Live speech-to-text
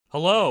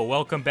Hello,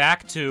 welcome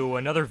back to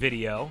another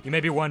video. You may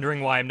be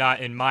wondering why I'm not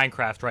in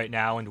Minecraft right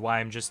now and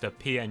why I'm just a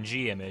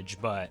PNG image,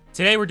 but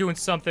today we're doing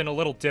something a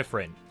little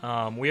different.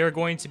 We are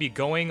going to be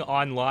going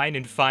online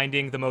and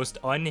finding the most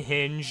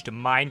unhinged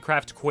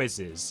Minecraft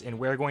quizzes, and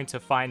we're going to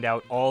find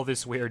out all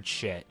this weird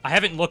shit. I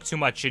haven't looked too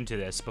much into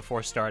this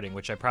before starting,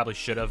 which I probably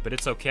should have, but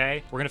it's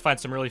okay. We're gonna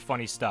find some really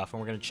funny stuff, and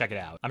we're gonna check it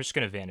out. I'm just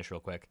gonna vanish real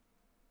quick.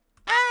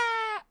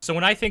 So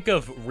when I think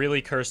of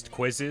really cursed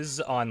quizzes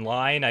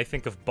online, I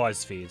think of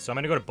Buzzfeed. So I'm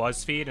gonna go to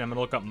Buzzfeed and I'm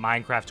gonna look up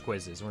Minecraft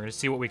quizzes. We're gonna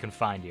see what we can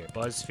find here.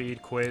 Buzzfeed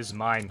quiz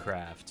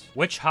Minecraft.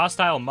 Which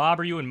hostile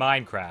mob are you in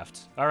Minecraft?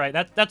 All right,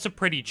 that's a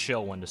pretty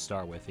chill one to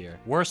start with here.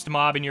 Worst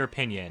mob in your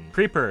opinion?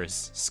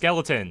 Creepers,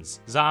 skeletons,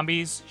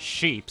 zombies,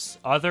 sheeps,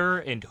 other,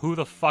 and who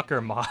the fuck are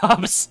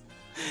mobs?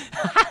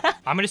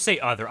 I'm gonna say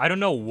other. I don't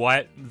know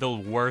what the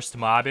worst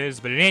mob is,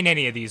 but it ain't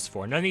any of these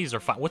four. None of these are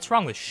fine. What's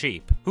wrong with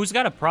sheep? Who's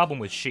got a problem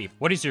with sheep?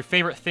 What is your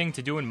favorite thing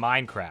to do in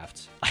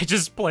Minecraft? I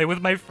just play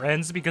with my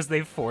friends because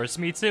they force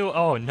me to?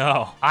 Oh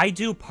no. I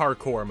do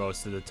parkour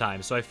most of the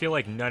time, so I feel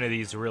like none of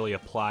these really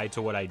apply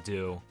to what I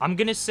do. I'm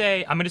gonna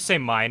say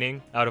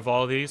mining out of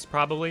all of these,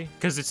 probably.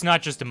 Because it's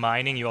not just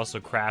mining, you also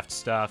craft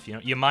stuff. You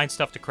know, you mine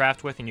stuff to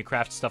craft with and you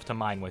craft stuff to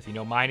mine with. You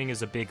know, mining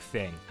is a big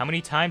thing. How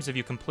many times have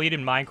you completed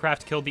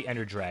Minecraft, killed the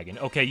Ender Dragon?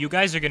 Okay, you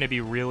guys are gonna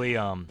be really,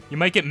 you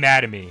might get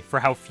mad at me for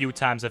how few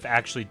times I've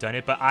actually done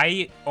it, but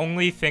I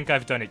only think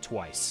I've done it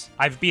twice.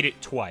 I've beat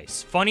it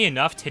twice. Funny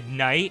enough,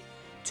 today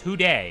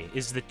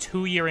is the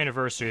 2-year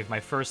anniversary of my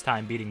first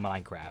time beating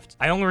Minecraft.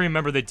 I only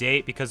remember the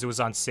date because it was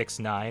on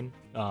 6/9,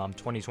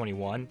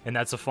 2021, and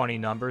that's a funny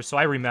number, so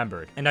I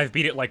remembered. And I've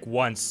beat it like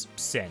once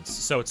since,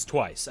 so it's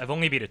twice. I've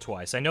only beat it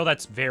twice. I know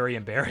that's very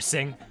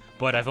embarrassing,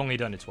 but I've only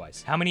done it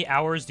twice. How many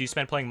hours do you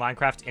spend playing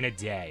Minecraft in a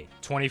day?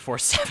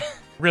 24/7.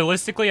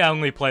 Realistically, I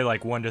only play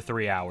like 1 to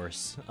 3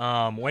 hours.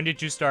 When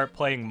did you start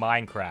playing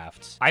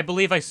Minecraft? I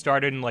believe I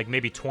started in like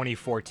maybe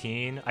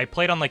 2014. I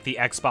played on like the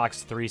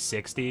Xbox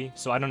 360,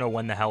 so I don't know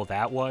when the hell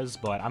that was,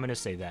 but I'm gonna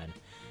say then.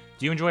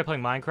 Do you enjoy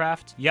playing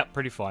Minecraft? Yep,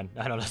 pretty fun.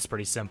 I know that's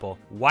pretty simple.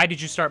 Why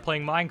did you start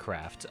playing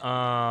Minecraft?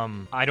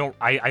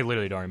 I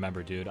literally don't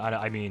remember, dude.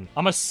 I mean,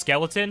 I'm a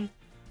skeleton.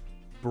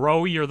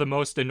 Bro, you're the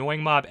most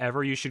annoying mob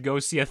ever. You should go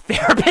see a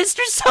therapist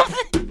or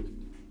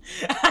something.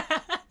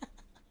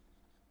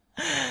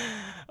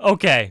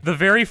 Okay, the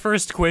very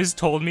first quiz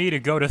told me to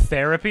go to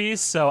therapy,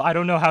 so I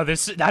don't know how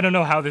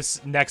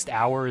this next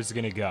hour is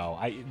gonna go.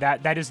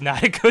 That is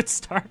not a good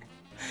start.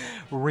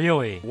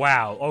 Really?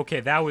 Wow.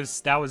 Okay, that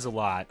was a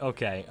lot.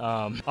 Okay,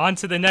 on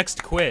to the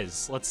next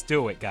quiz. Let's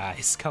do it,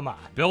 guys. Come on.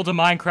 Build a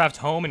Minecraft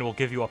home and we'll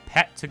give you a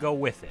pet to go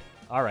with it.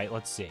 All right,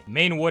 let's see.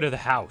 Main wood of the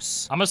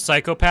house. I'm a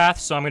psychopath,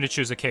 so I'm gonna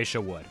choose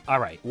acacia wood. All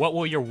right, what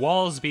will your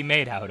walls be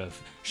made out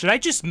of? Should I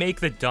just make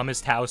the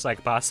dumbest house I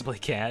possibly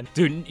can?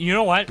 Dude, you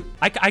know what?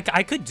 I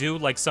could do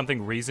like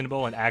something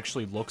reasonable and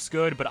actually looks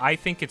good, but I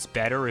think it's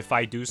better if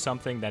I do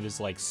something that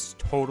is like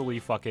totally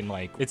fucking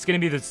like, it's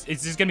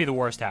just gonna be the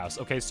worst house.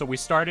 Okay, so we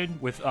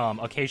started with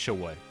acacia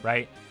wood,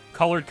 right?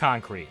 Colored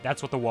concrete.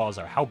 That's what the walls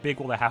are. How big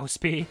will the house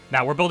be?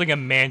 Now, we're building a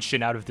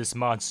mansion out of this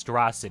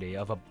monstrosity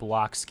of a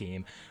block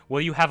scheme.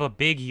 Will you have a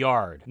big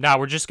yard? Now,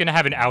 we're just gonna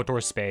have an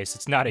outdoor space.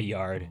 It's not a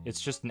yard.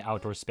 It's just an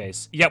outdoor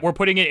space. Yet, we're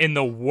putting it in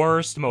the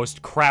worst,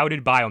 most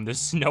crowded biome, the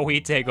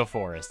snowy taiga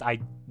forest.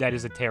 That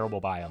is a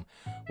terrible biome.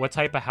 What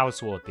type of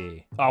house will it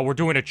be? Oh, we're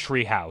doing a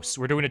tree house.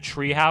 We're doing a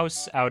tree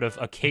house out of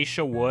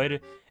acacia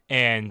wood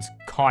and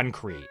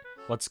concrete.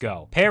 Let's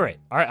go. Parrot.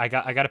 All right, I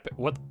got a,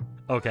 what?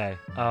 Okay,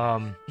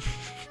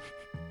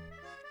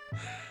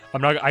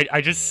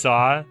 I just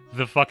saw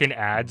the fucking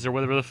ads or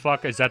whatever the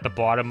fuck is at the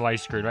bottom of my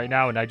screen right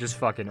now, and I just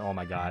fucking, oh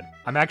my god.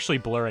 I'm actually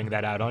blurring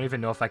that out. I don't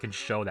even know if I can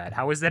show that.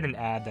 How is that an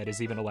ad that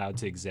is even allowed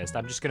to exist?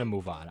 I'm just gonna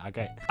move on,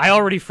 okay? I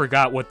already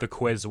forgot what the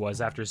quiz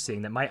was after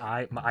seeing that.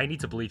 I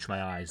need to bleach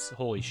my eyes.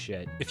 Holy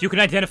shit. If you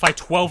can identify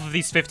 12 of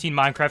these 15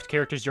 Minecraft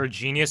characters, you're a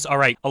genius. All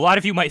right, a lot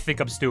of you might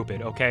think I'm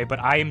stupid, okay? But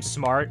I am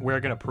smart.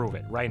 We're gonna prove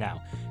it right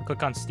now.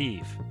 Click on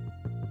Steve.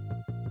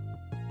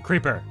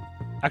 Creeper.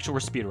 Actually, we're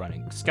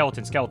speedrunning.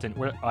 Skeleton.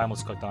 I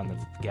almost clicked on the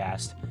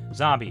ghast.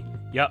 Zombie.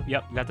 Yep,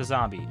 got the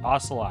zombie.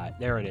 Ocelot.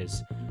 There it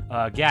is.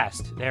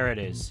 Ghast. There it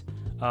is.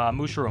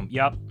 Mushroom.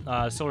 Yep.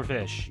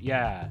 Silverfish.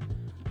 Yeah.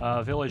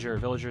 Villager.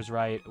 Villager's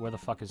right. Where the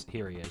fuck is...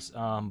 Here he is.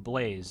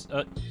 Blaze.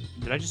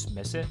 Did I just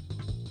miss it?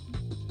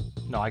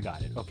 No, I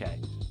got it. Okay.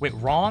 Wait,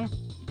 wrong?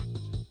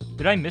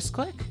 Did I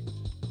misclick?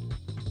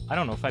 I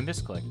don't know if I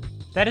misclicked.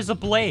 That is a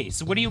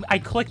blaze. What do you... I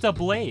clicked a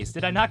blaze.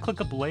 Did I not click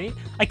a blaze?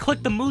 I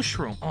clicked the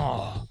mushroom.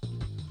 Oh.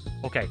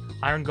 Okay,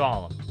 Iron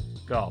Golem.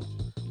 Go.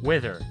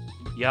 Wither.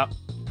 Yep.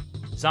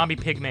 Zombie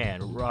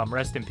Pigman.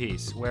 Rest in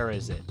peace. Where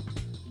is it?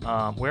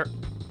 Where?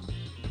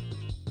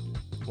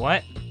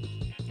 What?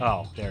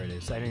 Oh, there it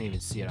is. I didn't even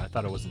see it. I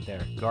thought it wasn't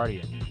there.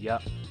 Guardian.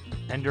 Yep.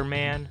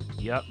 Enderman.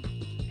 Yep.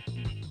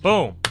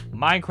 Boom.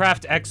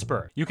 Minecraft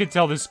expert. You can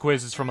tell this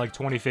quiz is from like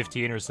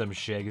 2015 or some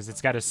shit because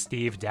it's got a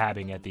Steve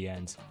dabbing at the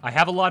end. I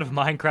have a lot of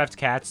Minecraft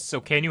cats, so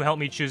can you help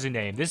me choose a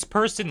name? This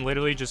person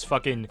literally just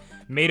fucking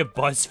made a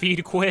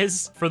Buzzfeed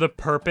quiz for the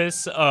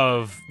purpose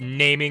of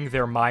naming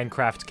their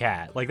Minecraft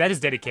cat. Like, that is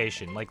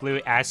dedication. Like,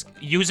 literally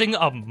using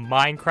a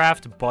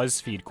Minecraft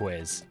Buzzfeed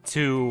quiz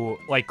to,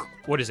 like,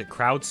 what is it,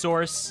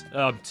 crowdsource?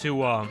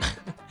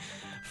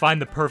 Find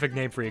the perfect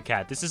name for your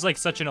cat. This is like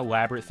such an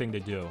elaborate thing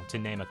to do, to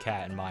name a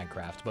cat in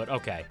Minecraft, but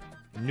okay.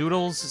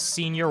 Noodles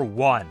Senior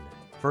 1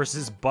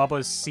 versus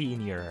Bubba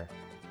Senior.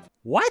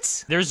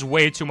 What? There's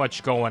way too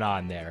much going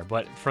on there,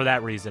 but for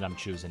that reason, I'm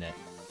choosing it.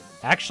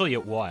 Actually,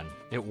 it won.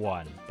 It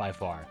won, by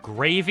far.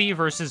 Gravy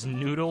versus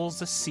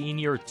Noodles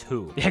Senior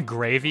 2. Yeah,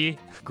 Gravy.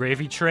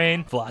 Gravy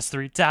train. Floss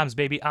 3 times,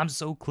 baby, I'm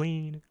so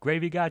clean.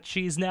 Gravy got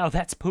cheese now,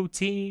 that's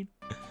poutine.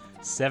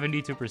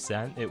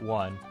 72%, it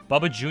won.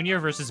 Bubba Jr.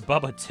 versus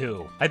Bubba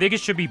 2. I think it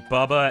should be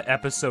Bubba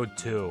Episode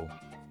 2.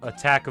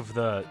 Attack of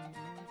the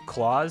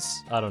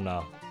Claws? I don't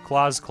know.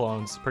 Claws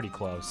clones, pretty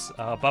close.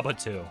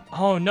 Bubba 2.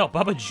 Oh no,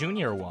 Bubba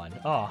Jr. won.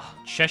 Oh,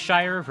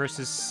 Cheshire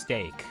versus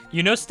Steak.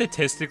 You know,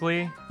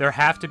 statistically, there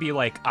have to be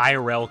like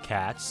IRL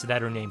cats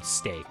that are named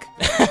Steak.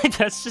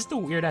 That's just a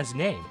weird ass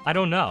name. I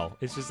don't know.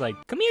 It's just like,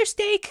 come here,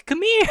 Steak,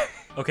 come here.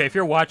 Okay, if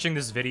you're watching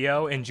this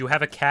video and you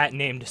have a cat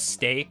named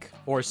Steak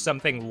or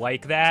something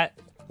like that,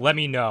 let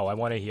me know. I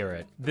want to hear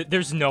it.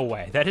 There's no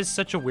way. That is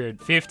such a weird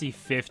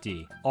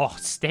 50-50. Oh,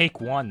 Steak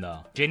won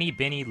though. Ginny,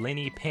 Binny,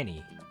 Linny,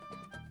 Penny.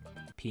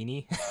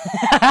 Peony?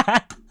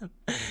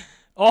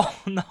 Oh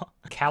no.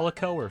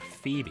 Calico or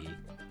Phoebe?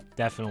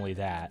 Definitely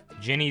that.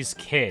 Ginny's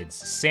kids.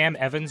 Sam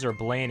Evans or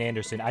Blaine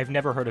Anderson. I've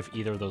never heard of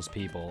either of those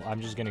people.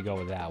 I'm just gonna go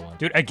with that one.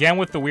 Dude, again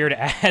with the weird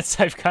ads,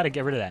 I've got to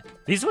get rid of that.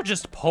 These were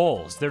just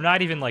polls. They're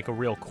not even like a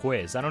real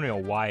quiz. I don't know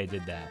why I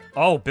did that.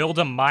 Oh, build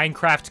a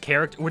Minecraft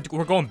character.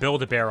 We're going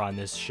Build-A-Bear on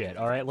this shit.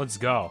 All right, let's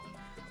go.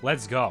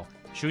 Let's go.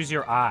 Choose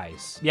your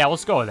eyes. Yeah,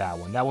 let's go with that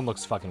one. That one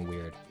looks fucking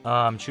weird.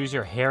 Choose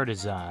your hair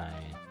design.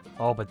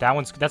 Oh, but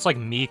that's like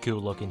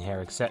Miku looking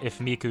hair, except if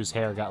Miku's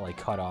hair got like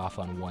cut off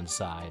on one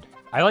side.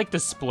 I like the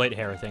split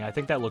hair thing. I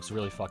think that looks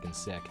really fucking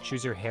sick.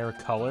 Choose your hair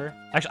color.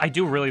 Actually, I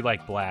do really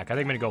like black. I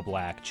think I'm gonna go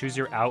black. Choose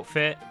your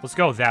outfit. Let's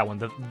go with that one.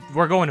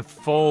 We're going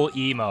full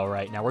emo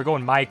right now. We're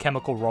going My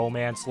Chemical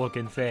Romance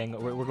looking thing.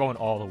 We're going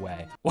all the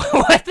way.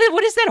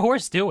 What is that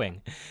horse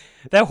doing?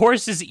 That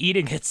horse is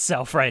eating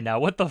itself right now.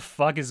 What the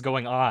fuck is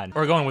going on?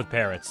 We're going with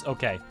parrots.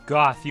 Okay.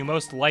 Goth, you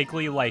most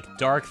likely like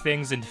dark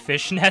things and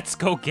fishnets.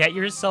 Go get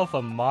yourself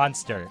a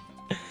monster.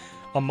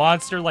 A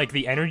monster like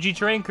the energy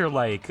drink, or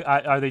like,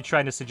 are they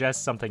trying to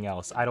suggest something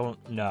else? I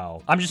don't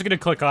know. I'm just gonna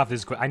click off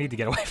this quiz. I need to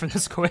get away from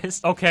this quiz.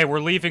 Okay,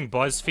 we're leaving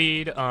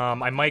Buzzfeed.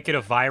 I might get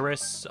a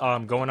virus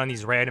going on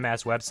these random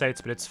ass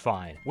websites, but it's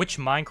fine. Which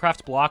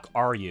Minecraft block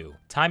are you?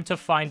 Time to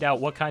find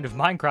out what kind of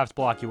Minecraft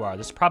block you are.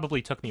 This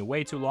probably took me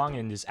way too long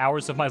and is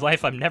hours of my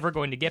life I'm never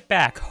going to get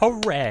back.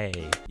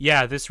 Hooray!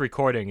 Yeah, this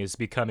recording is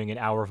becoming an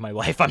hour of my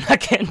life I'm not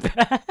getting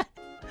back.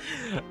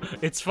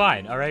 It's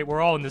fine, all right? We're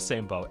all in the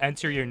same boat.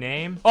 Enter your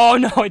name. Oh,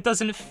 no, it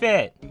doesn't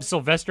fit.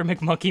 Sylvester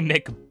McMonkey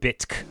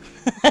McBitk.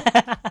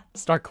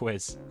 Start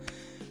quiz.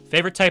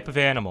 Favorite type of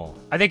animal?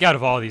 I think out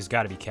of all of these,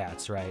 gotta be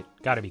cats, right?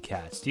 Gotta be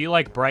cats. Do you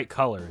like bright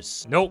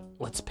colors? Nope.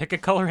 Let's pick a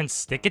color and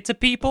stick it to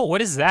people? What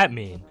does that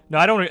mean? No,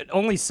 I don't.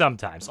 Only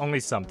sometimes. Only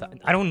sometimes.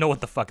 I don't know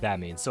what the fuck that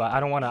means, so I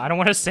don't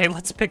wanna say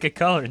let's pick a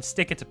color and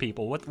stick it to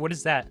people. What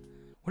is that?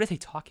 What are they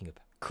talking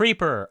about?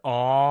 Creeper.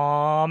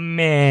 Aw,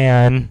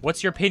 man.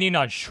 What's your opinion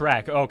on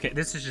Shrek? Okay,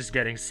 this is just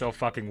getting so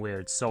fucking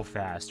weird so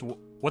fast.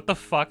 What the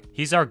fuck?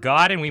 He's our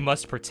god and we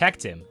must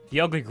protect him.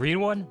 The ugly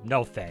green one?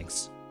 No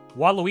thanks.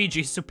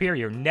 Waluigi's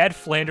superior. Ned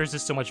Flanders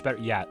is so much better.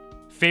 Yeah,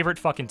 favorite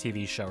fucking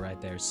TV show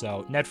right there.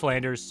 So, Ned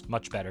Flanders,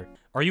 much better.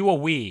 Are you a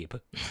weeb?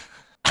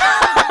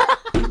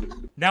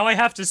 Now I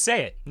have to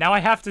say it. Now I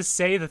have to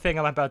say the thing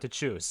I'm about to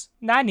choose.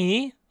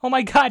 Nani? Oh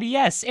my god,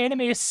 yes!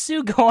 Anime is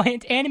sugoi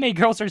and anime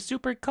girls are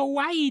super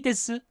kawaii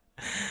desu.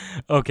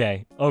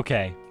 Okay.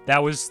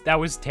 That was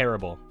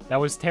terrible. That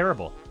was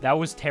terrible. That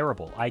was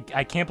terrible. I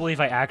can't believe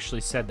I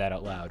actually said that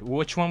out loud.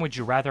 Which one would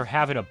you rather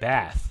have in a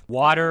bath?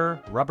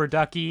 Water, rubber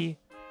ducky,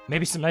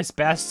 maybe some nice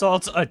bath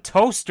salts, a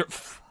toaster.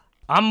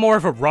 I'm more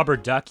of a rubber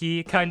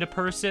ducky kind of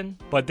person,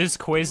 but this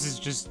quiz is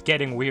just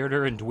getting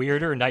weirder and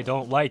weirder and I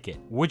don't like it.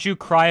 Would you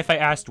cry if I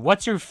asked,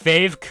 what's your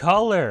fave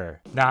color?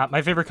 Nah,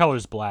 my favorite color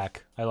is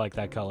black. I like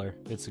that color.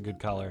 It's a good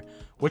color.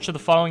 Which of the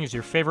following is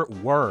your favorite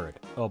word?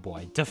 Oh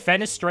boy.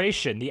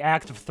 Defenestration, the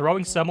act of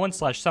throwing someone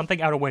 /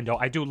 something out a window.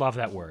 I do love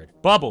that word.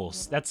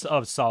 Bubbles, that's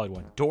a solid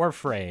one. Door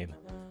frame.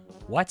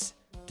 What?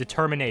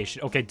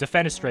 Determination. Okay,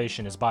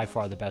 defenestration is by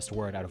far the best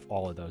word out of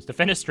all of those.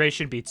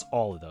 Defenestration beats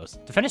all of those.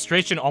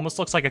 Defenestration almost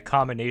looks like a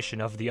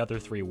combination of the other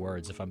 3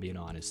 words, if I'm being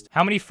honest.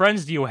 How many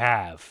friends do you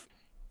have?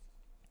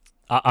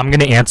 I'm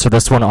gonna answer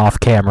this one off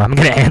camera. I'm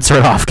gonna answer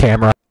it off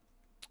camera.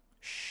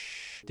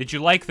 Shh. Did you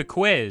like the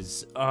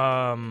quiz?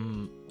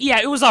 Yeah,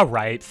 it was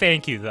alright.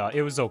 Thank you, though.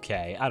 It was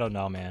okay. I don't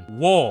know, man.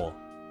 Wool.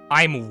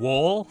 I'm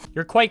wool?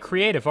 You're quite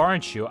creative,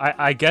 aren't you?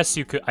 I guess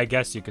you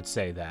could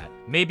say that.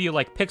 Maybe you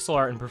like pixel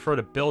art and prefer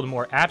to build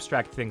more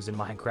abstract things in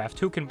Minecraft.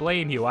 Who can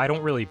blame you? I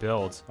don't really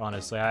build,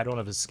 honestly. I don't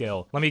have a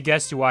skill. Let me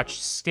guess you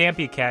watched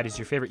Stampy Cat as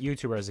your favorite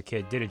YouTuber as a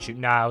kid, didn't you?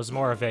 Nah, I was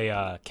more of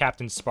a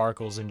Captain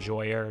Sparkles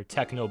enjoyer,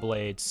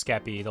 Technoblade,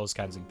 Skeppy, those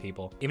kinds of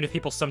people. Even if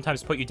people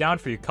sometimes put you down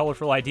for your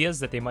colorful ideas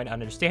that they might not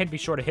understand, be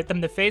sure to hit them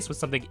in the face with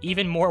something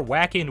even more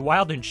wacky and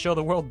wild and show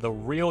the world the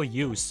real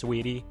you,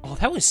 sweetie. Oh,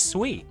 that was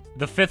sweet.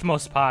 The 5th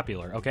most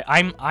popular. Okay,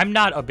 I'm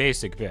not a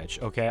basic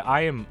bitch. Okay,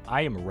 I am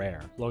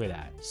rare. Look at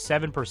that.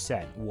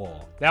 7%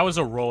 wool. That was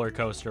a roller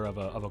coaster of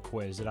a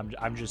quiz, and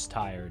I'm just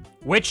tired.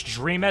 Which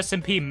Dream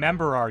SMP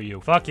member are you?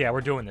 Fuck yeah,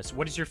 we're doing this.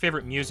 What is your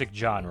favorite music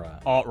genre?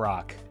 Alt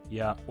rock.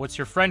 Yeah. What's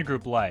your friend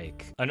group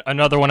like?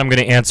 Another one I'm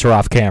gonna answer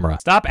off camera.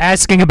 Stop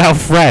asking about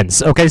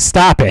friends. Okay,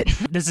 stop it.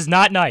 This is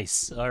not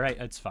nice. All right,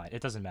 it's fine.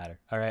 It doesn't matter.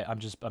 All right,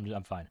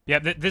 I'm fine. Yeah,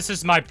 this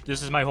is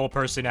my whole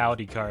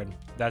personality card.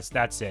 That's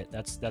it.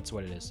 That's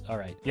what it is. All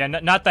right. Yeah,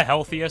 not the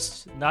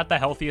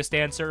healthiest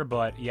answer,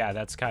 but yeah,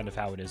 that's kind of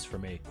how it is for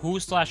me.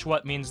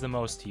 Who/what means the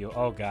most to you?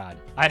 Oh God,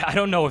 I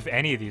don't know if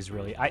any of these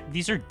really.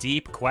 These are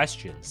deep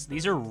questions.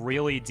 These are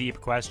really deep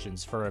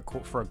questions for a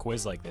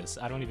quiz like this.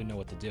 I don't even know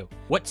what to do.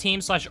 What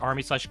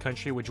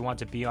team/army/country would you want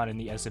to be on in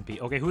the SMP?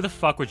 Okay, who the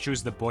fuck would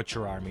choose the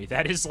Butcher Army?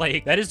 That is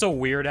a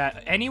weird.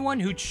 Anyone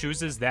who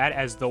chooses that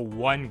as the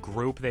one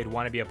group they'd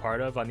want to be a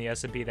part of on the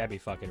SMP, that'd be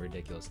fucking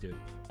ridiculous, dude.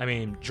 I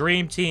mean,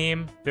 Dream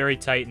Team, very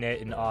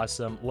tight-knit and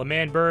awesome.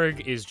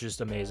 L'Manberg is just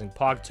amazing.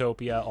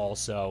 Pogtopia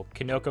also.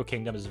 Kanoko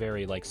Kingdom is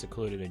very, like,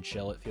 secluded and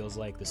chill, it feels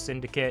like. The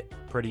Syndicate,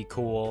 pretty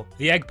cool.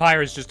 The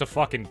Eggpire is just a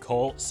fucking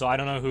cult, so I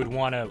don't know who'd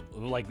want to,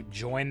 like,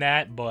 join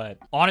that, but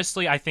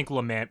honestly, I think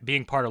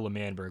being part of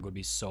L'Manberg would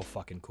be so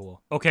fucking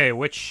cool. Okay,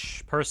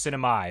 which person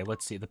am I?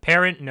 Let's see. The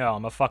parent? No,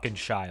 I'm a fucking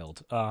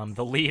child.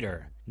 The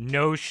leader?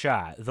 No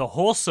shot. The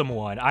wholesome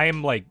one? I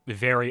am, like,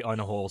 very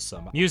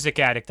unwholesome. Music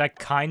addict? I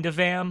kind of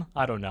am.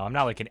 I don't know. I'm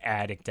not, like, an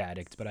addict,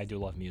 but I do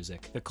love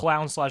music. The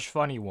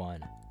clown/funny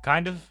one?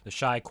 Kind of. The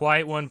shy,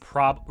 quiet one?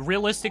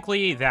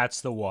 Realistically,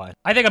 that's the one.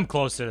 I think I'm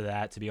closer to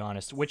that, to be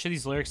honest. Which of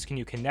these lyrics can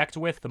you connect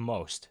with the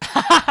most?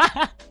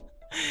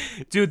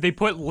 Dude, they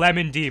put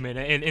Lemon Demon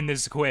in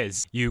this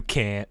quiz. You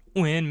can't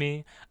win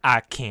me.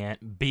 I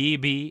can't be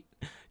beat.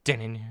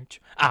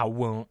 I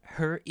won't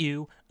hurt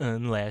you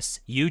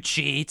unless you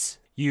cheat.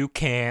 You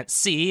can't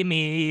see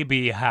me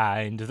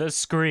behind the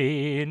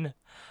screen.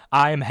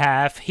 I'm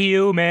half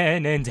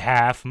human and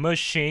half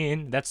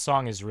machine. That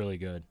song is really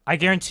good. I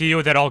guarantee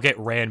you that I'll get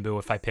Ranboo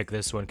if I pick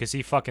this one, because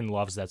he fucking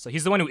loves that song.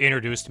 He's the one who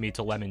introduced me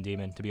to Lemon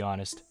Demon, to be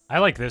honest. I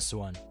like this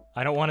one.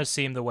 I don't want to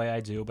seem the way I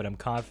do, but I'm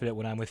confident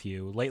when I'm with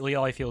you. Lately,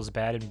 all I feel is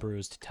bad and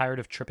bruised, tired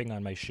of tripping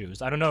on my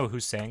shoes. I don't know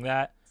who's saying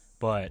that,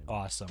 but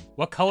awesome.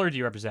 What color do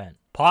you represent?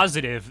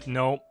 Positive.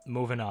 Nope.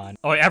 Moving on.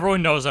 Oh,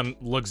 everyone knows I'm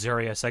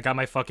luxurious. I got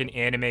my fucking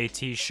anime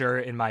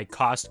t-shirt and my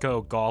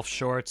Costco golf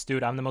shorts.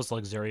 Dude, I'm the most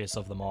luxurious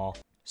of them all.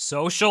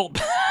 Social?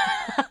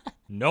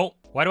 Nope.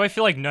 Why do I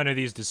feel like none of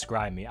these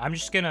describe me? I'm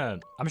just gonna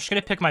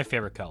pick my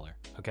favorite color,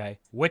 okay?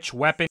 Which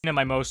weapon am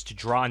I most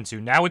drawn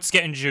to? Now it's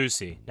getting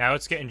juicy. Now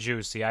it's getting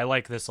juicy. I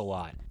like this a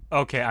lot.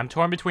 Okay, I'm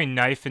torn between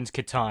knife and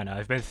katana.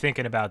 I've been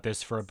thinking about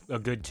this for a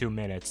good 2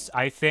 minutes.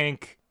 I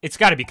think it's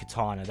gotta be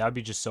katana. That would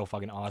be just so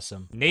fucking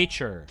awesome.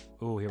 Nature.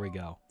 Ooh, here we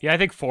go. Yeah, I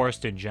think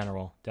forest in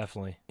general,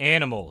 definitely.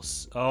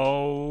 Animals.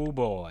 Oh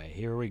boy,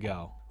 here we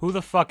go. Who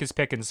the fuck is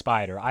picking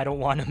spider? I don't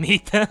want to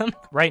meet them.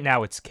 Right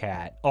now it's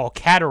cat. Oh,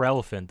 cat or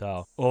elephant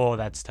though. Oh,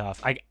 that's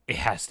tough. It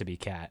has to be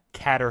cat.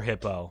 Cat or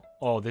hippo.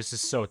 Oh, this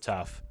is so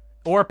tough.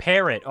 Or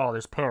parrot. Oh,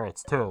 there's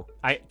parrots too.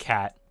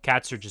 Cat.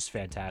 Cats are just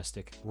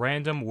fantastic.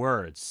 Random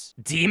words.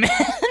 Demon?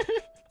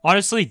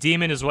 Honestly,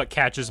 demon is what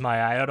catches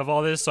my eye out of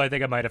all this, so I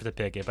think I might have to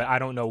pick it, but I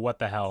don't know what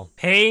the hell.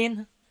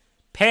 Pain?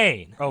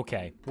 Pain.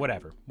 Okay,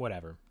 whatever.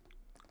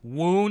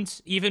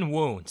 Wound? Even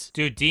wound.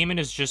 Dude, demon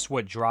is just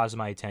what draws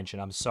my attention.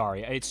 I'm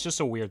sorry. It's just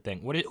a weird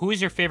thing. Who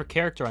is your favorite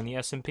character on the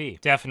SMP?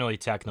 Definitely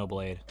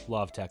Technoblade.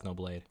 Love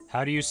Technoblade.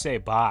 How do you say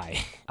bye?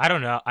 I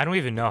don't know. I don't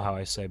even know how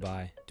I say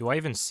bye. Do I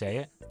even say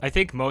it? I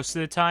think most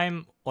of the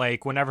time,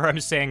 like, whenever I'm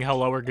saying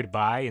hello or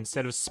goodbye,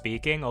 instead of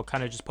speaking, I'll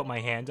kind of just put my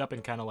hand up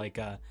and kind of like,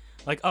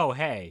 oh,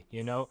 hey,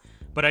 you know?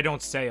 But I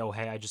don't say, oh,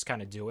 hey, I just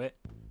kind of do it.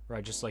 Or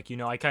I just, like, you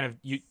know, I kind of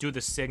do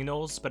the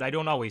signals, but I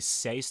don't always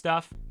say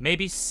stuff.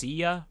 Maybe see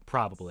ya?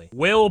 Probably.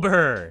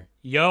 Wilbur!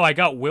 Yo, I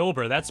got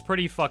Wilbur. That's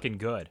pretty fucking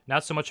good.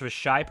 Not so much of a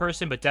shy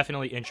person, but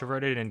definitely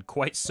introverted and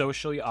quite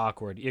socially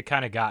awkward. You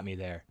kind of got me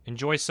there.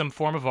 Enjoy some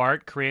form of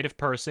art, creative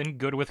person,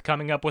 good with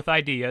coming up with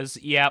ideas.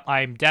 Yep,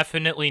 I'm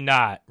definitely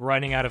not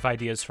running out of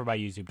ideas for my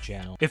YouTube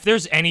channel. If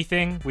there's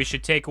anything we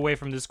should take away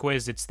from this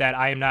quiz, it's that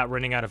I am not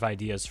running out of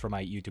ideas for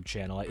my YouTube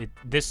channel.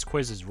 This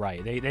quiz is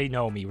right. They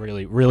know me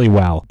really, really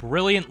well.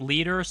 Brilliant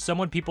leader,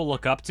 someone people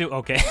look up to.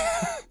 Okay.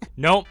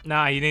 Nope,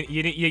 nah,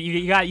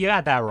 you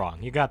got that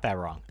wrong. You got that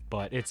wrong.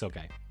 but it's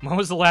okay. When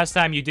was the last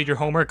time you did your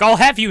homework? I'll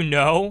have you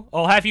know,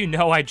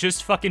 I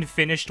just fucking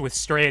finished with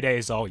straight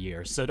A's all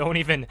year, so don't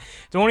even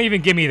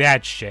give me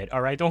that shit,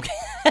 alright? Don't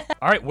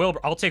Alright, Wilbur,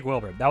 I'll take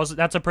Wilbur.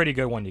 That's a pretty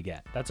good one to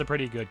get. That's a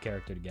pretty good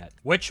character to get.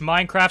 Which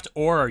Minecraft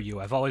ore are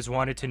you? I've always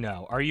wanted to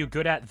know. Are you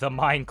good at the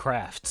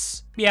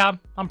Minecrafts? Yeah,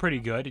 I'm pretty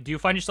good. Do you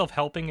find yourself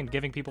helping and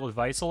giving people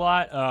advice a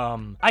lot?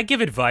 I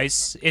give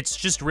advice. It's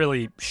just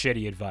really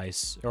shitty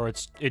advice, or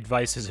it's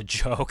advice as a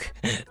joke.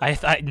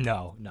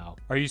 No.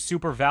 Are you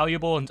super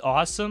valuable and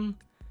awesome?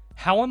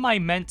 How am I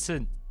meant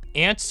to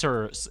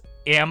answer?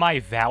 Am I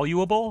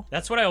valuable?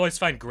 That's what I always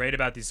find great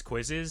about these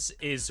quizzes,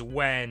 is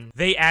when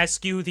they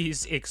ask you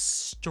these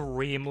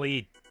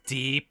extremely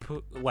deep,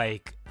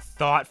 like,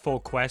 thoughtful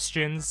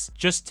questions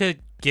just to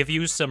give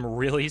you some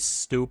really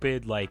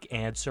stupid, like,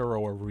 answer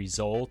or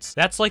result.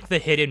 That's like the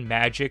hidden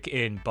magic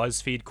in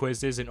Buzzfeed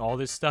quizzes and all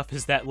this stuff,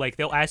 is that, like,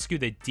 they'll ask you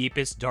the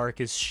deepest,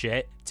 darkest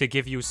shit to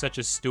give you such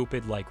a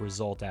stupid, like,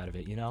 result out of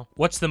it, you know?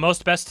 What's the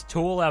most best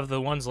tool out of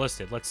the ones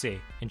listed? Let's see.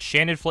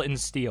 Enchanted flint and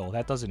steel.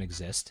 That doesn't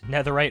exist.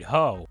 Netherite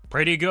hoe.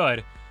 Pretty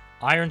good.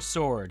 Iron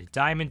sword,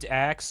 diamond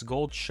axe,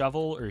 gold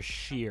shovel, or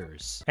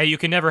shears. Hey, you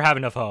can never have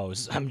enough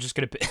hoes. I'm just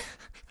gonna...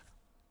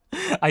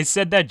 I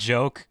said that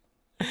joke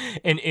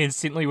and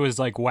instantly was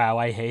like, wow,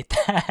 I hate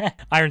that.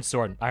 Iron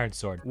sword.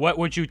 What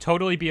would you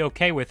totally be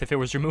okay with if it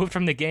was removed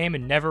from the game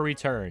and never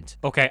returned?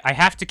 Okay, I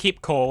have to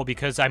keep coal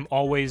because I'm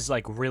always,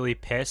 like, really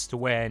pissed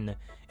when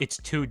it's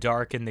too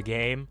dark in the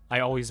game. I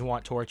always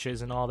want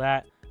torches and all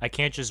that. I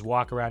can't just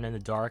walk around in the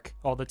dark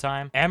all the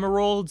time.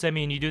 Emeralds, I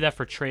mean, you do that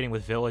for trading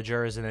with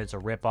villagers and it's a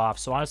ripoff.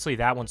 So honestly,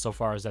 that one so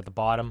far is at the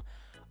bottom.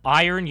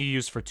 Iron, you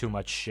use for too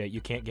much shit.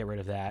 You can't get rid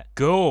of that.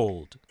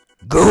 Gold.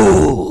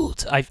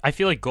 I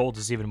feel like gold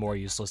is even more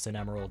useless than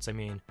emeralds. I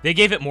mean, they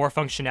gave it more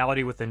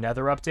functionality with the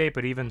nether update,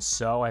 but even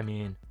so, I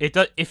mean, it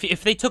does.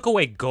 If they took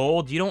away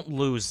gold, you don't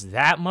lose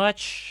that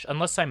much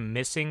unless I'm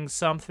missing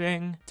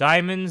something.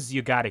 Diamonds,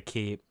 you gotta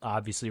keep.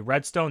 Obviously,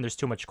 redstone, there's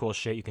too much cool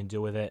shit you can do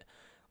with it.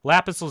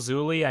 Lapis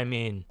lazuli, I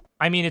mean,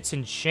 it's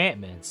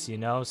enchantments, you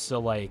know? So,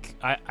 like,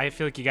 I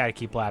feel like you gotta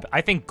keep lapis.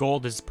 I think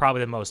gold is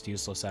probably the most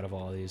useless out of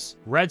all of these.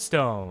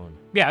 Redstone.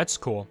 Yeah, it's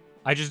cool.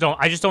 I just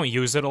don't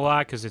use it a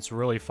lot because it's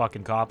really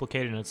fucking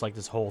complicated and it's like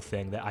this whole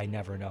thing that I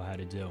never know how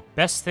to do.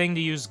 Best thing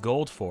to use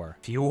gold for?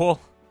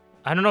 Fuel?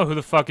 I don't know who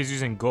the fuck is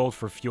using gold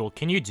for fuel.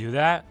 Can you do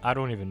that? I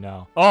don't even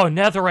know. Oh,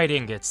 netherite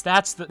ingots.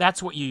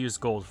 That's what you use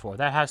gold for.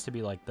 That has to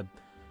be like the...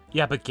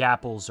 Yeah, but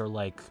gapples are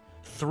like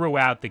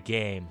throughout the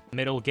game.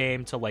 Middle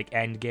game to like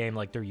end game,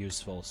 like they're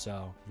useful,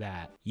 so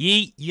that.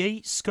 Yeet,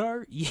 yeet,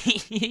 skirt.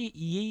 Yeet,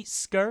 yeet,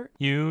 skirt.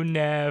 You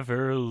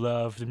never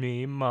loved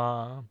me,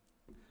 mom.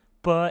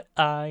 But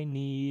I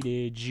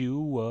needed you,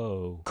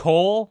 whoa.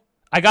 Coal?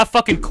 I got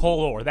fucking coal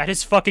ore. That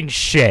is fucking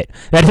shit.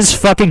 That is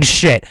fucking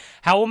shit.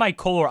 How am I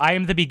coal ore? I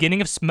am the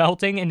beginning of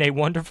smelting and a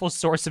wonderful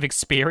source of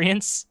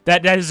experience.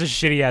 That is a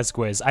shitty-ass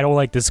quiz. I don't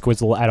like this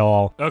quiz at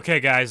all. Okay,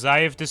 guys,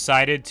 I have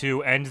decided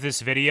to end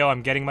this video.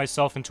 I'm getting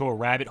myself into a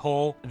rabbit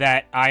hole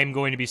that I'm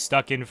going to be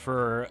stuck in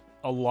for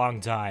a long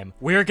time.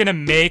 We're gonna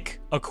make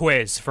a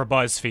quiz for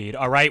BuzzFeed,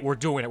 all right? We're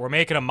doing it. We're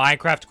making a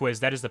Minecraft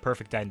quiz. That is the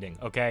perfect ending,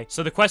 okay?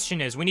 So the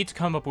question is, we need to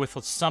come up with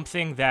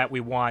something that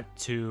we want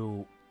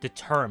to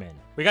determine.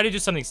 We gotta do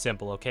something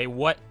simple, okay?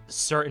 What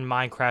certain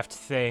Minecraft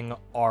thing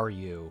are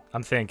you?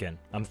 I'm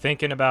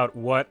thinking about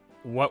what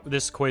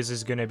this quiz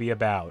is gonna be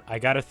about. I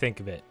gotta think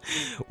of it.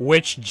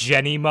 Which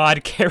Jenny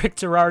mod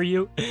character are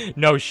you?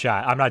 No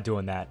shot. I'm not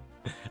doing that.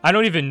 I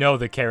don't even know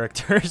the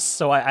characters,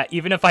 so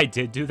even if I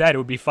did do that, it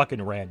would be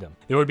fucking random.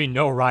 There would be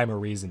no rhyme or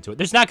reason to it.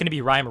 There's not going to be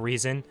rhyme or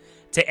reason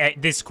to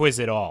this quiz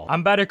at all.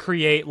 I'm about to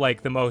create,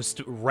 like, the most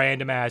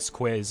random-ass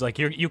quiz. Like,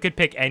 you could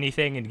pick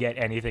anything and get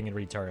anything in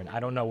return. I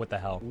don't know what the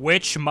hell.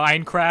 Which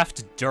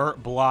Minecraft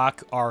dirt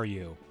block are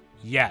you?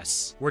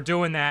 Yes, we're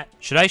doing that.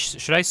 Should I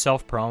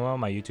self-promo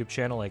my YouTube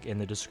channel, like, in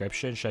the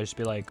description? Should I just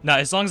be like, no,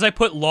 as long as I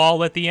put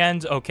lol at the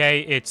end,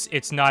 okay,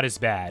 it's not as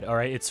bad, all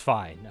right? It's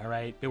fine, all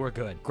right? We're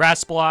good.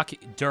 Grass block,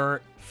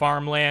 dirt,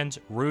 farmland,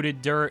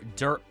 rooted dirt,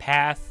 dirt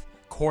path,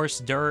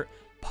 coarse dirt,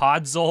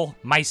 podzol,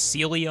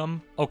 mycelium.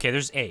 Okay,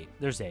 there's 8.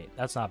 There's 8.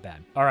 That's not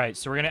bad. All right,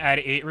 so we're gonna add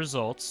 8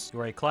 results. You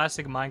are a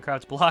classic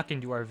Minecraft block,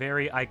 and you are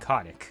very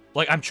iconic.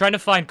 Like, I'm trying to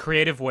find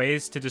creative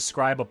ways to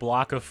describe a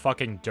block of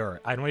fucking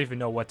dirt. I don't even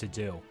know what to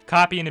do.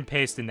 Copying and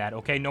pasting that,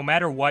 okay? No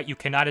matter what, you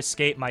cannot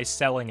escape my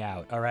selling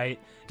out, all right?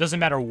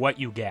 Doesn't matter what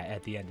you get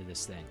at the end of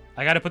this thing.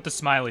 I gotta put the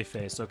smiley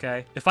face,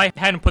 okay? If I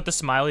hadn't put the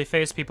smiley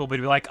face, people would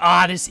be like,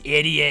 ah, this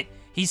idiot.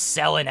 He's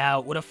selling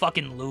out. What a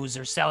fucking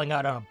loser, selling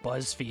out on a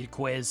BuzzFeed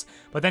quiz.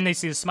 But then they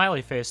see the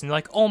smiley face and they're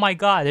like, oh my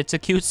god, it's a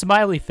cute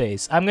smiley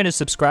face. I'm gonna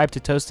subscribe to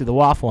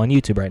ToastyTheWaffle on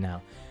YouTube right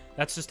now.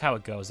 That's just how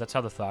it goes. That's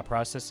how the thought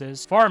process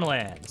is.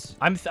 Farmlands.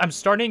 I'm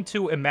starting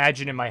to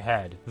imagine in my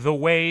head the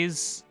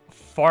ways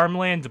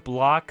farmland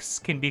blocks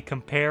can be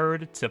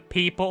compared to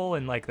people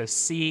and like the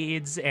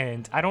seeds,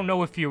 and I don't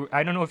know if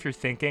you're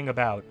thinking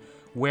about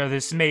where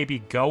this may be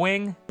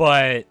going,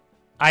 but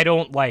I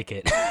don't like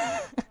it.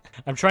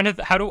 I'm trying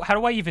to, how do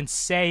I even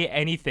say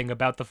anything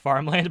about the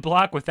farmland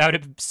block without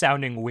it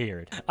sounding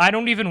weird? I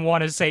don't even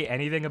want to say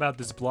anything about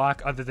this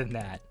block other than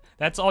that.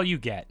 That's all you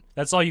get.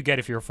 That's all you get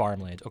if you're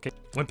farmland, okay?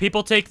 When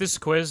people take this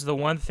quiz, the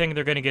one thing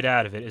they're gonna get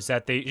out of it is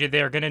that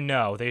they're gonna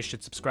know they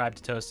should subscribe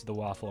to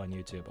ToastyTheWaffle on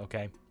YouTube,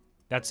 okay?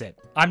 That's it.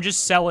 I'm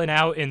just selling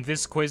out, and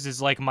this quiz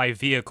is like my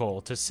vehicle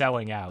to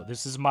selling out.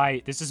 This is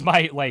my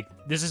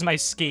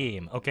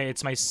scheme, okay?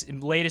 It's my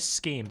latest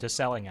scheme to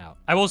selling out.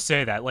 I will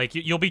say that, like,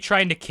 you'll be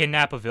trying to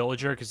kidnap a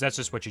villager, because that's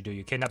just what you do.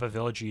 You kidnap a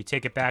villager, you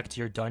take it back to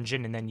your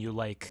dungeon, and then you,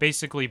 like,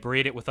 basically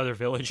breed it with other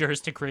villagers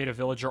to create a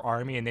villager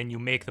army, and then you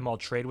make them all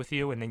trade with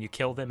you, and then you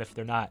kill them if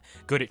they're not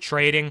good at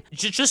trading.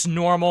 Just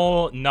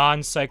normal,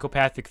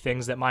 non-psychopathic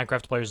things that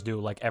Minecraft players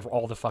do, like,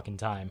 all the fucking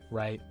time,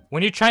 right?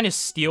 When you're trying to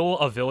steal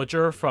a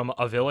villager from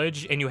a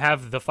village and you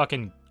have the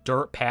fucking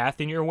dirt path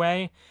in your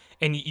way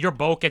and your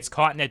boat gets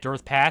caught in that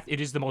dirt path,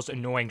 it is the most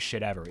annoying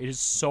shit ever. It is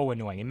so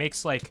annoying. It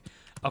makes like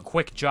a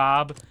quick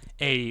job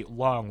a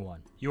long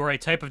one. You are a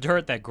type of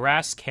dirt that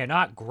grass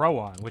cannot grow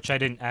on, which I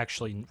didn't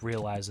actually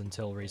realize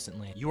until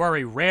recently. You are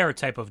a rare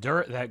type of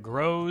dirt that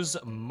grows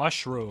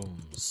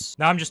mushrooms.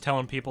 Now I'm just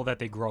telling people that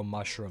they grow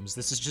mushrooms.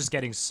 This is just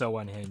getting so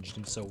unhinged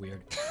and so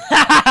weird.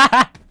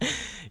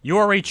 You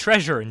are a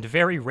treasure and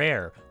very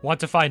rare. Want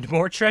to find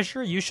more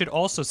treasure? You should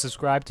also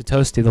subscribe to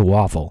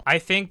ToastyTheWaffle. I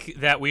think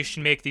that we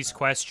should make these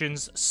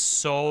questions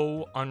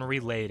so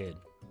unrelated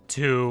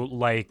to,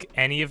 like,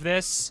 any of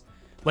this.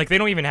 Like, they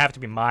don't even have to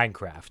be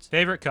Minecraft.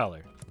 Favorite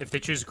color? If they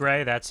choose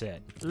gray, that's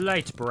it.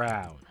 Light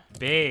brown.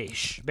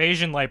 Beige.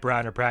 Beige and light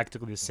brown are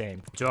practically the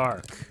same.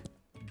 Dark.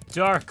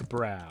 Dark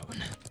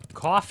brown.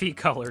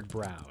 Coffee-colored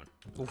brown.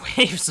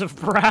 Waves of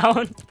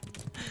brown.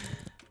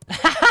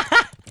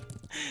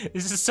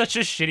 This is such a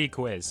shitty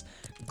quiz.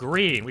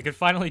 Green. We could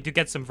finally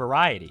get some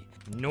variety.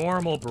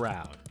 Normal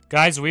brown.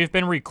 Guys, we've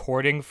been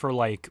recording for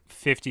like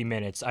 50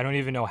 minutes. I don't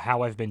even know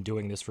how I've been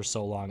doing this for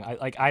so long.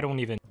 I don't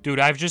even... Dude,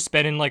 I've just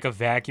been in like a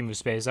vacuum of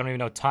space. I don't even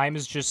know. Time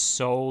is just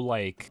so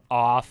like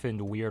off and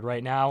weird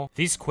right now.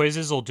 These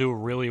quizzes will do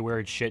really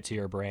weird shit to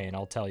your brain.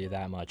 I'll tell you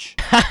that much.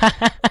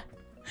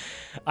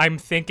 I'm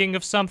thinking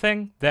of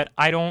something that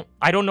I don't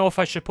know if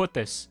I should put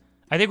this.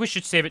 I think we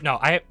should save it. No,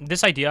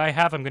 this idea I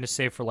have, I'm going to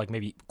save for, like,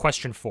 maybe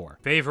question 4.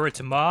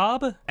 Favorite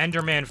mob?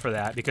 Enderman for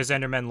that, because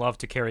Endermen love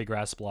to carry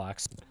grass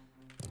blocks.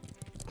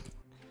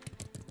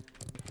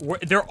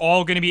 They're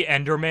all going to be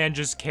Enderman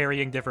just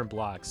carrying different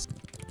blocks.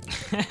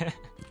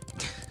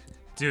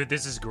 Dude,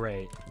 this is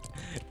great.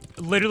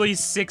 Literally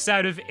 6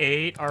 out of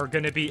 8 are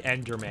gonna be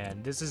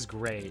Enderman. This is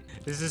great.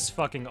 This is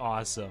fucking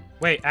awesome.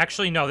 Wait,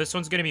 actually, no, this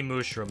one's gonna be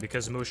Mushroom,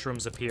 because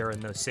mushrooms appear in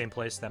the same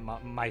place that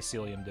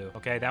mycelium do.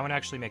 Okay, that one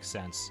actually makes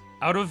sense.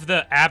 Out of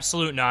the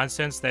absolute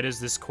nonsense that is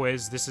this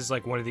quiz, this is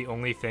like one of the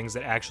only things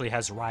that actually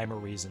has rhyme or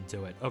reason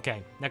to it.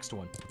 Okay, next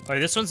one. All right,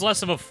 this one's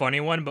less of a funny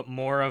one, but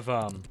more of,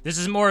 this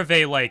is more of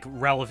a, like,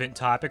 relevant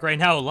topic right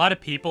now. A lot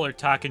of people are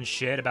talking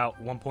shit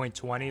about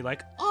 1.20,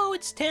 like, oh,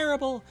 it's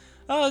terrible.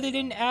 Oh, they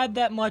didn't add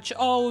that much.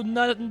 Oh,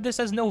 no, this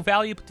has no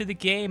value to the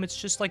game. It's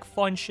just like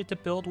fun shit to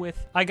build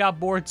with. I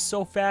got bored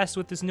so fast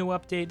with this new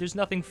update. There's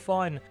nothing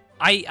fun.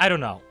 I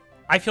don't know.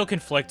 I feel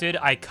conflicted.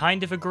 I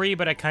kind of agree,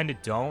 but I kind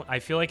of don't. I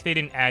feel like they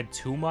didn't add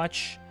too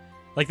much.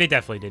 Like, they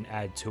definitely didn't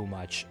add too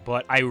much,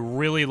 but I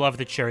really love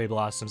the cherry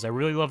blossoms. I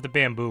really love the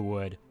bamboo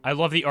wood. I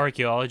love the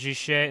archaeology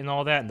shit and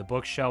all that, and the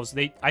bookshelves.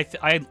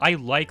 I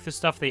like the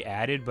stuff they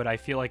added, but I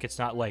feel like it's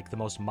not, like, the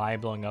most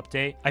mind-blowing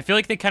update. I feel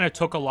like they kind of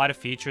took a lot of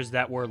features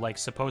that were, like,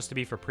 supposed to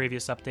be for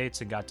previous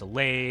updates and got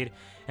delayed,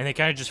 and they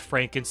kind of just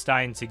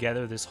Frankenstein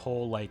together this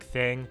whole, like,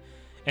 thing.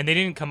 And they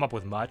didn't come up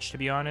with much, to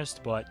be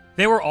honest, but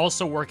they were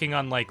also working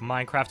on, like,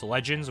 Minecraft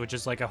Legends, which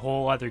is, like, a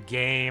whole other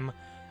game.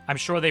 I'm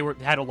sure they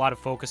had a lot of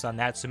focus on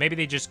that, so maybe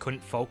they just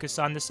couldn't focus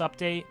on this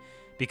update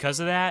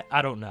because of that.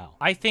 I don't know.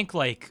 I think,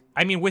 like,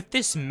 I mean, with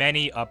this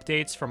many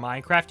updates for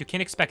Minecraft, you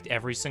can't expect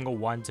every single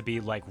one to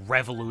be, like,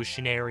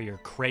 revolutionary or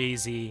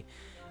crazy.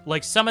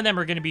 Like, some of them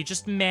are going to be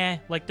just meh,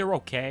 like, they're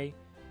okay.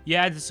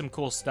 Yeah, there's some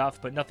cool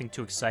stuff, but nothing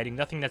too exciting.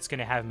 Nothing that's going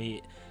to have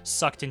me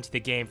sucked into the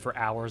game for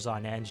hours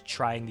on end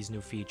trying these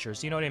new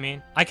features. You know what I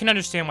mean? I can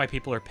understand why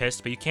people are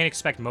pissed, but you can't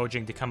expect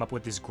Mojang to come up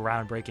with this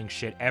groundbreaking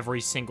shit every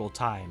single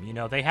time. You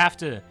know, there have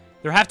to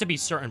be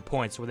certain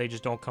points where they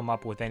just don't come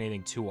up with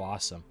anything too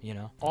awesome, you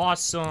know?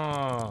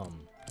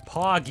 Awesome.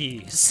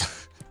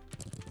 Poggies.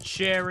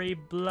 Cherry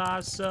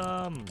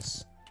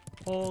blossoms.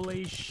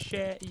 Holy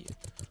shit.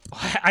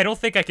 I don't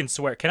think I can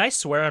swear. Can I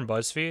swear on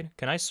Buzzfeed?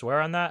 Can I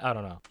swear on that? I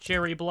don't know.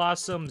 Cherry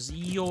blossoms.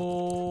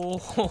 Yo.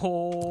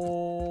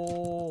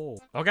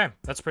 Okay,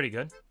 that's pretty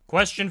good.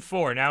 Question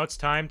 4. Now it's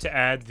time to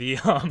add the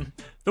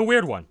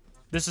weird one.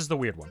 This is the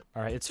weird one.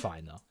 All right, it's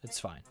fine though. It's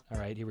fine. All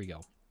right, here we go.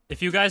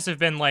 If you guys have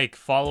been, like,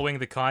 following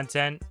the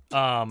content,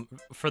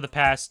 for the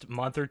past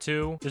month or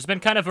two, there's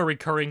been kind of a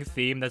recurring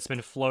theme that's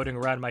been floating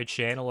around my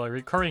channel, a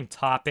recurring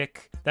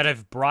topic that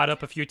I've brought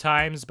up a few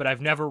times, but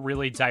I've never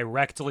really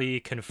directly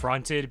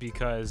confronted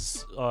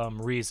because,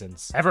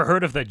 reasons. Ever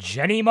heard of the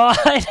Jenny mod?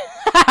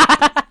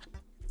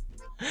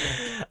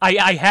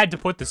 I had to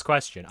put this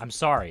question. I'm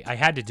sorry. I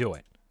had to do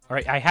it. All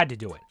right, I had to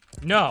do it.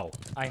 No,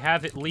 I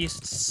have at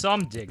least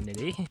some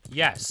dignity.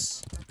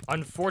 Yes.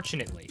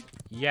 Unfortunately.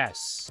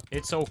 Yes.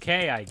 It's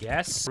okay, I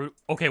guess.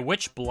 Okay,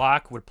 which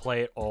block would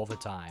play it all the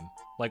time?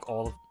 Like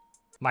all of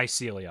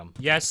mycelium.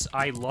 Yes,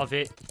 I love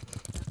it.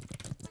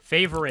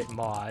 Favorite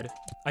mod.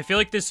 I feel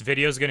like this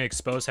video is going to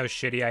expose how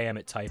shitty I am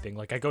at typing.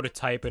 Like, I go to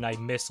type and I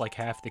miss, like,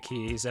 half the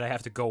keys, and I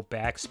have to go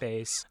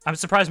backspace. I'm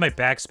surprised my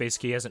backspace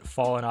key hasn't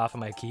fallen off of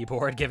my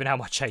keyboard, given how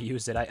much I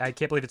use it. I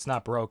can't believe it's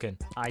not broken.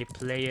 I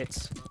play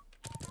it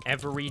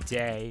every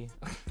day.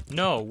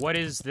 No, what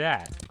is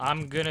that?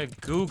 I'm gonna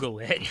Google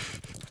it.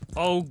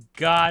 Oh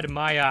God,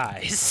 my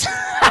eyes.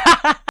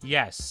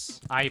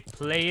 Yes, I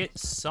play it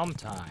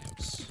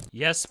sometimes.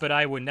 Yes, but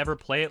I would never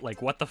play it.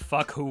 Like, what the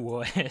fuck, who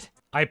would?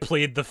 I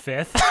plead the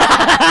fifth.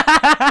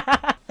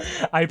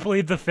 I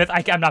plead the fifth.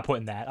 I'm not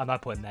putting that. I'm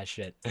not putting that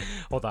shit.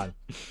 Hold on.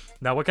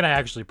 Now, what can I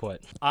actually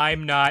put?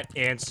 I'm not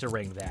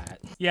answering that.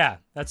 Yeah,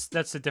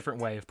 that's a different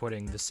way of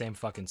putting the same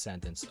fucking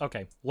sentence.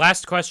 Okay,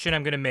 last question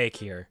I'm gonna make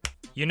here.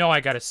 You know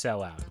I gotta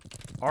sell out.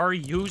 Are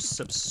you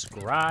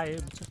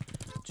subscribed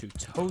to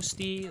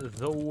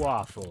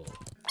ToastyTheWaffle?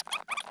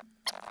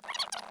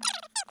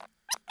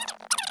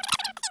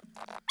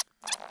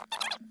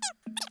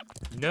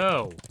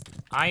 No,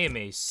 I am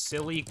a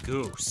silly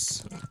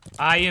goose.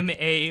 I am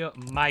a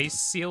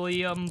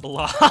mycelium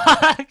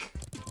block.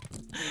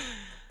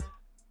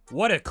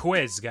 What a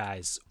quiz,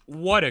 guys.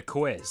 What a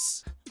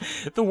quiz.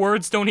 The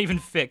words don't even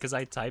fit because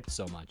I typed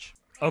so much.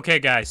 Okay,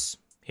 guys,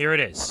 here it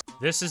is.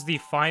 This is the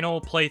final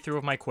playthrough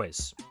of my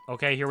quiz.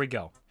 Okay, here we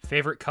go.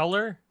 Favorite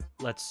color?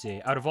 Let's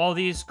see. Out of all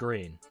these,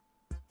 green.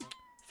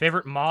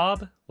 Favorite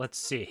mob? Let's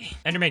see.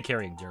 Enderman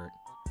carrying dirt.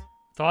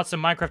 Thoughts on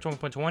Minecraft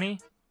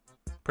 1.20?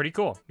 Pretty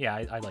cool. Yeah,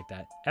 I like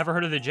that. Ever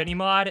heard of the Jenny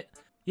mod?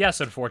 Yes,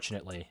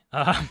 unfortunately.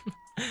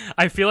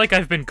 I feel like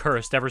I've been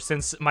cursed ever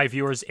since my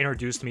viewers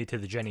introduced me to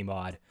the Jenny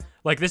mod.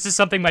 Like, this is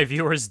something my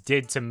viewers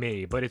did to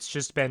me, but it's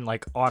just been,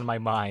 like, on my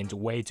mind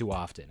way too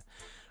often.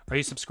 Are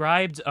you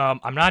subscribed?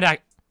 I'm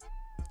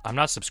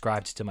not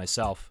subscribed to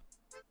myself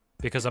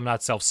because I'm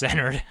not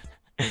self-centered.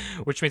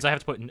 Which means I have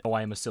to put, oh,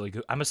 I am a silly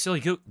goose. I'm a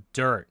silly goose.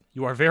 Dirt.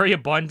 You are very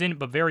abundant,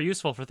 but very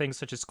useful for things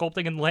such as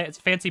sculpting and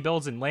fancy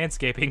builds and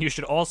landscaping. You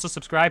should also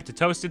subscribe to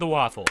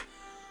ToastyTheWaffle.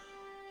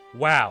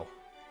 Wow.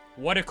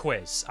 What a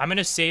quiz. I'm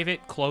gonna save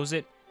it, close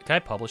it. Can I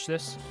publish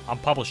this? I'm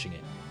publishing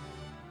it.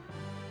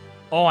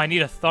 Oh, I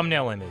need a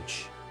thumbnail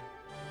image.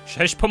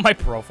 Should I just put my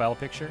profile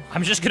picture?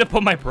 I'm just gonna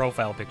put my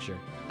profile picture.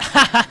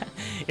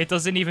 It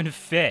doesn't even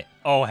fit.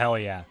 Oh, hell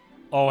yeah.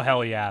 Oh,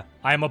 hell yeah.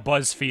 I am a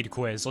Buzzfeed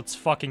quiz. Let's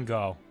fucking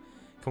go.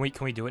 Can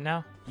we do it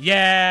now?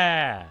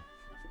 Yeah!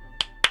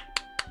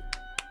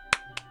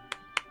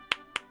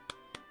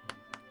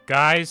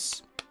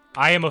 Guys,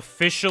 I am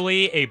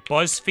officially a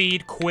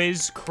Buzzfeed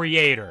quiz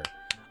creator.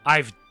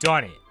 I've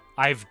done it.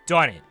 I've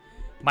done it.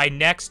 My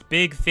next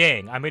big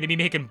thing. I'm going to be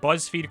making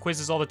Buzzfeed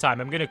quizzes all the time.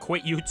 I'm going to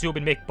quit YouTube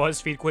and make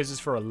Buzzfeed quizzes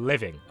for a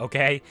living,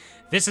 okay?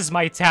 This is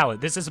my talent.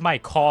 This is my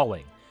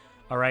calling,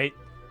 all right?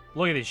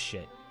 Look at this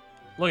shit.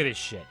 Look at this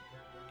shit.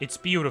 It's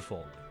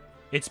beautiful.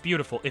 It's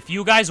beautiful. If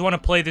you guys want to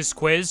play this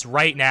quiz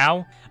right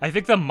now, I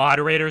think the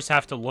moderators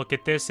have to look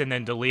at this and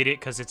then delete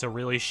it because it's a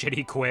really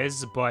shitty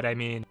quiz. But, I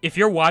mean, if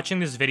you're watching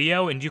this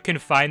video and you can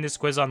find this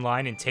quiz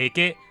online and take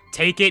it,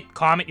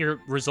 comment your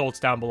results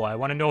down below. I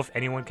want to know if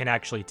anyone can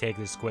actually take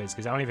this quiz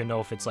because I don't even know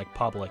if it's, like,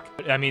 public.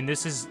 I mean,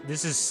 this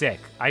is sick.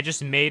 I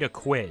just made a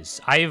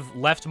quiz. I have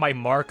left my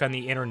mark on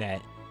the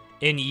internet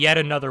in yet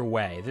another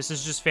way. This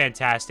is just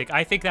fantastic.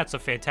 I think that's a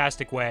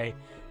fantastic way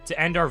to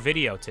end our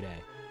video today.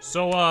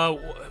 So,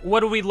 what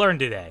did we learn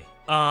today?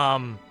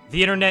 The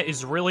internet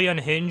is really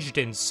unhinged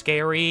and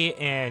scary,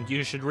 and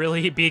you should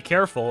really be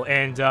careful.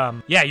 And,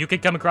 yeah, you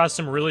could come across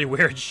some really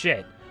weird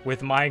shit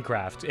with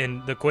Minecraft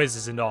and the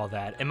quizzes and all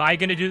that. Am I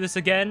gonna do this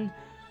again?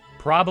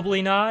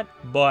 Probably not,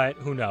 but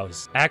who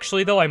knows.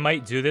 Actually, though, I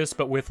might do this,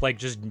 but with, like,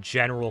 just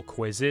general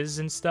quizzes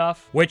and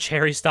stuff. Which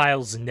Harry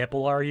Styles'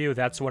 nipple are you?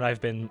 That's what I've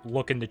been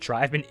looking to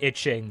try. I've been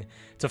itching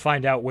to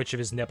find out which of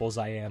his nipples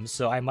I am,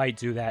 so I might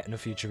do that in a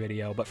future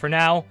video. But for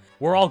now,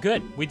 we're all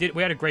good. We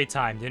had a great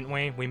time, didn't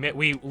we?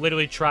 We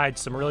literally tried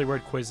some really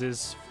weird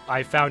quizzes.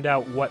 I found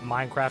out what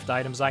Minecraft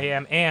items I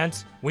am, and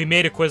we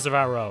made a quiz of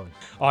our own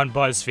on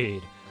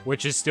Buzzfeed,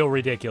 which is still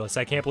ridiculous.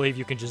 I can't believe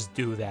you can just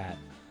do that.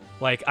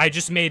 Like, I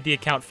just made the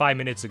account 5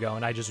 minutes ago,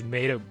 and I just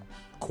made a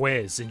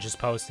quiz and just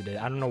posted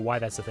it. I don't know why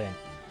that's a thing.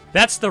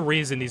 That's the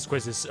reason these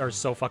quizzes are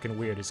so fucking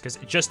weird, is because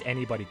just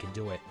anybody can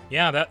do it.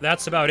 Yeah,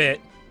 that's about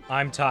it.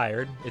 I'm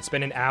tired. It's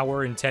been an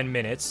hour and 10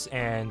 minutes,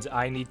 and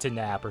I need to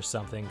nap or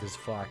something, because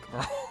fuck.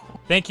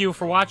 Thank you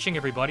for watching,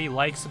 everybody.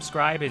 Like,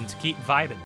 subscribe, and keep vibing.